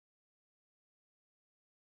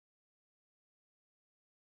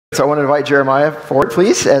So I want to invite Jeremiah forward,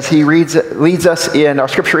 please, as he leads us in our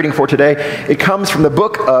scripture reading for today. It comes from the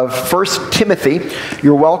book of 1 Timothy.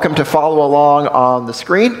 You're welcome to follow along on the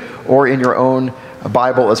screen or in your own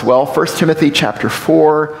Bible as well. 1 Timothy chapter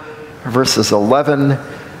 4, verses 11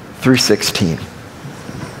 through 16.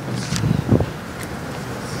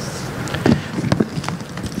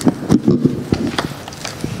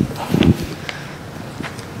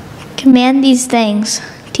 Command these things,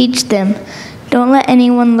 teach them. Don't let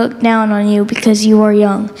anyone look down on you because you are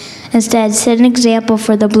young. Instead, set an example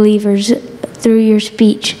for the believers through your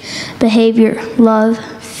speech, behavior, love,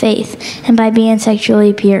 faith, and by being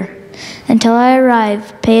sexually pure. Until I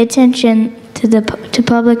arrive, pay attention to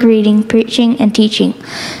public reading, preaching, and teaching.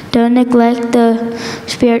 Don't neglect the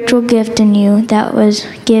spiritual gift in you that was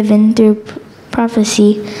given through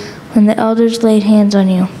prophecy when the elders laid hands on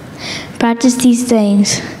you. Practice these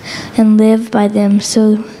things and live by them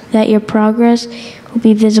so that your progress will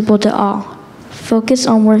be visible to all. Focus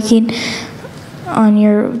on working on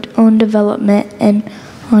your own development and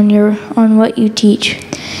on what you teach.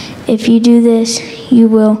 If you do this, you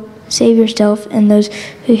will save yourself and those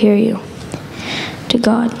who hear you. To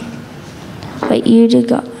God. But you to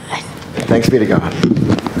God. Thanks be to God.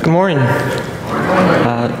 Good morning.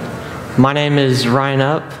 My name is Ryan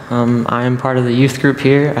Up. I am part of the youth group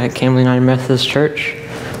here at Campbell United Methodist Church.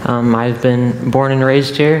 I've been born and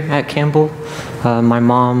raised here at Campbell. My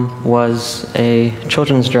mom was a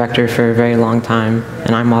children's director for a very long time,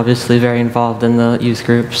 and I'm obviously very involved in the youth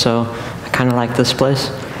group, so I kind of like this place.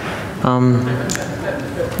 A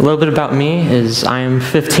little bit about me is I am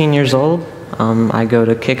 15 years old. I go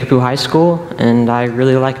to Kickapoo High School, and I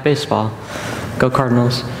really like baseball. Go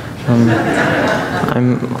Cardinals.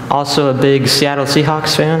 I'm also a big Seattle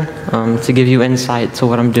Seahawks fan, to give you insight to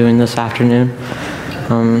what I'm doing this afternoon.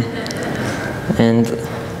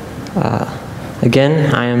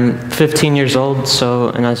 Again, I am 15 years old,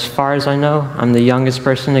 and as far as I know, I'm the youngest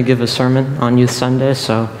person to give a sermon on Youth Sunday,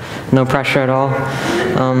 so no pressure at all.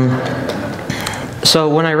 So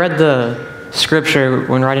when I read the scripture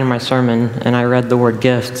when writing my sermon, and I read the word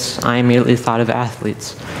gifts, I immediately thought of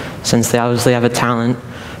athletes, since they obviously have a talent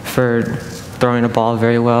for throwing a ball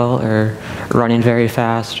very well, or running very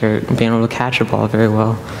fast, or being able to catch a ball very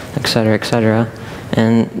well, etc., etc.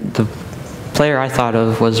 And the player I thought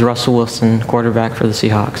of was Russell Wilson, quarterback for the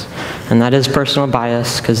Seahawks. And that is personal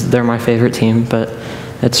bias because they're my favorite team, but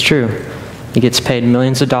it's true. He gets paid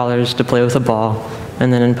millions of dollars to play with a ball,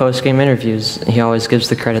 and then in post-game interviews, he always gives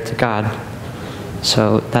the credit to God.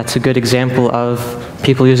 So that's a good example of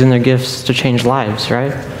people using their gifts to change lives,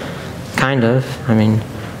 right? Kind of. I mean,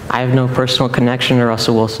 I have no personal connection to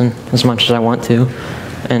Russell Wilson as much as I want to.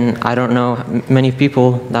 And I don't know many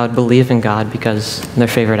people that would believe in God because their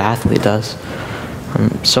favorite athlete does.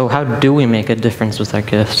 So how do we make a difference with our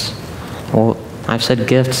gifts? Well, I've said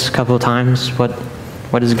gifts a couple of times. What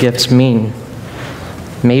does gifts mean?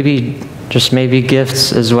 Maybe, just maybe,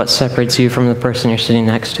 gifts is what separates you from the person you're sitting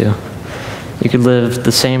next to. You could live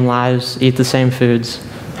the same lives, eat the same foods,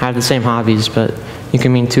 have the same hobbies, but you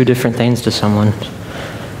can mean two different things to someone.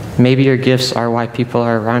 Maybe your gifts are why people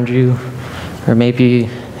are around you, or maybe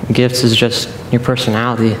gifts is just your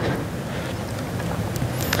personality.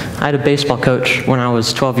 I had a baseball coach when I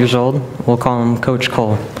was 12 years old. We'll call him Coach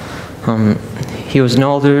Cole.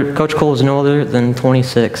 Coach Cole was no older than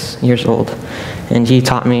 26 years old, and he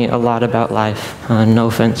taught me a lot about life. No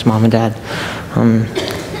offense, Mom and Dad.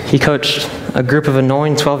 He coached a group of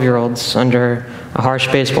annoying 12-year-olds under a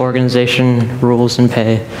harsh baseball organization, rules, and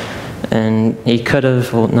pay. And he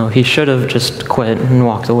should have just quit and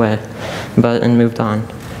walked away, and moved on.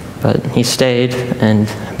 But he stayed, and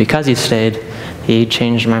because he stayed, he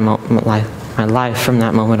changed my life from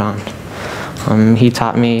that moment on. He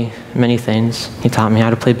taught me many things. He taught me how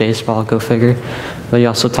to play baseball, go figure, but he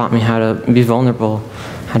also taught me how to be vulnerable,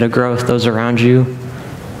 how to grow with those around you,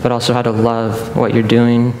 but also how to love what you're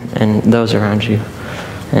doing and those around you.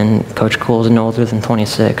 And Coach Cole is no older than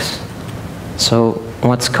 26. So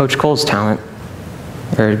what's Coach Cole's talent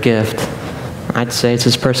or gift? I'd say it's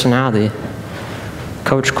his personality.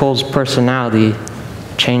 Coach Cole's personality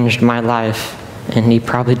changed my life, and he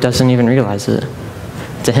probably doesn't even realize it.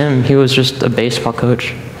 To him, he was just a baseball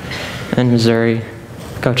coach in Missouri,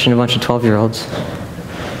 coaching a bunch of 12-year-olds.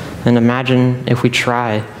 And imagine if we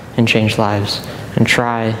try and change lives, and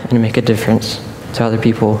try and make a difference to other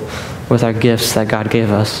people with our gifts that God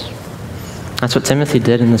gave us. That's what Timothy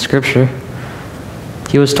did in the scripture.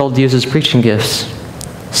 He was told to use his preaching gifts.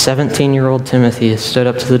 17-year-old Timothy stood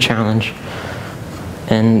up to the challenge,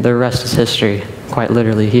 and the rest is history, quite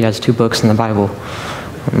literally. He has 2 books in the Bible.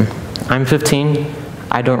 I'm 15.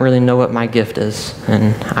 I don't really know what my gift is.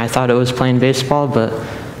 And I thought it was playing baseball, but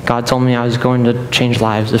God told me I was going to change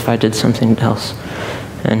lives if I did something else.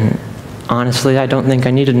 And honestly, I don't think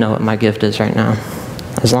I need to know what my gift is right now.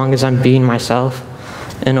 As long as I'm being myself,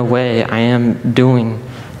 in a way, I am doing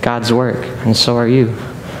God's work, and so are you.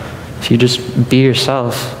 If you just be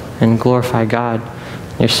yourself and glorify God,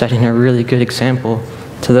 you're setting a really good example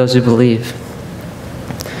to those who believe.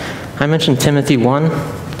 I mentioned Timothy 1.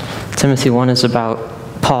 Timothy 1 is about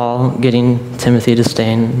Paul getting Timothy to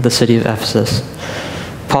stay in the city of Ephesus.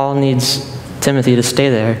 Paul needs Timothy to stay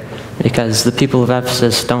there because the people of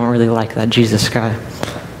Ephesus don't really like that Jesus guy.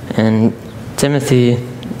 And Timothy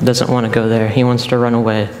doesn't want to go there. He wants to run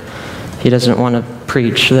away. He doesn't want to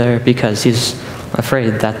preach there because he's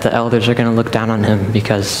afraid that the elders are going to look down on him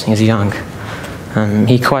because he's young.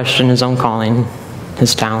 He questioned his own calling,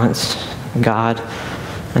 his talents, God,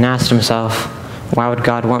 and asked himself, why would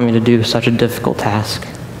God want me to do such a difficult task?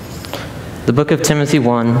 The book of Timothy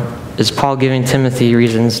 1 is Paul giving Timothy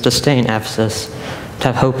reasons to stay in Ephesus, to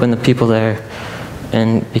have hope in the people there,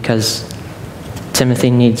 and because Timothy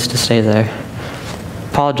needs to stay there.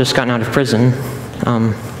 Paul had just gotten out of prison,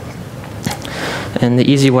 and the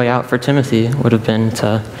easy way out for Timothy would have been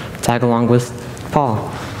to tag along with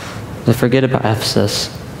Paul, to forget about Ephesus.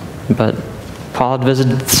 But Paul had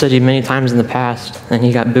visited the city many times in the past, and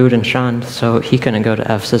he got booed and shunned, so he couldn't go to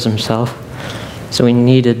Ephesus himself. So he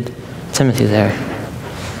needed Timothy there.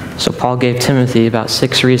 So Paul gave Timothy about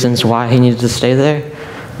 6 reasons why he needed to stay there.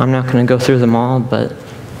 I'm not going to go through them all, but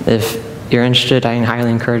if you're interested, I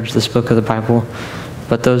highly encourage this book of the Bible.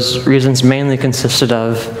 But those reasons mainly consisted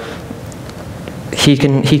of he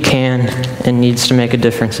can and needs to make a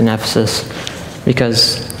difference in Ephesus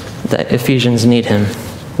because the Ephesians need him.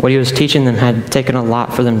 What he was teaching them had taken a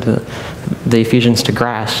lot for them the Ephesians to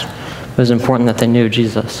grasp. It was important that they knew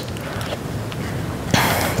Jesus.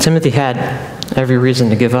 Timothy had every reason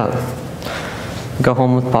to give up. Go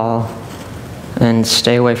home with Paul and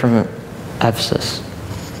stay away from Ephesus.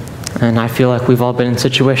 And I feel like we've all been in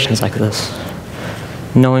situations like this.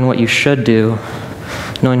 Knowing what you should do,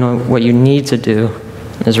 knowing what you need to do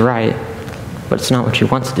is right, but it's not what you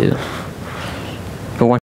want to do. But once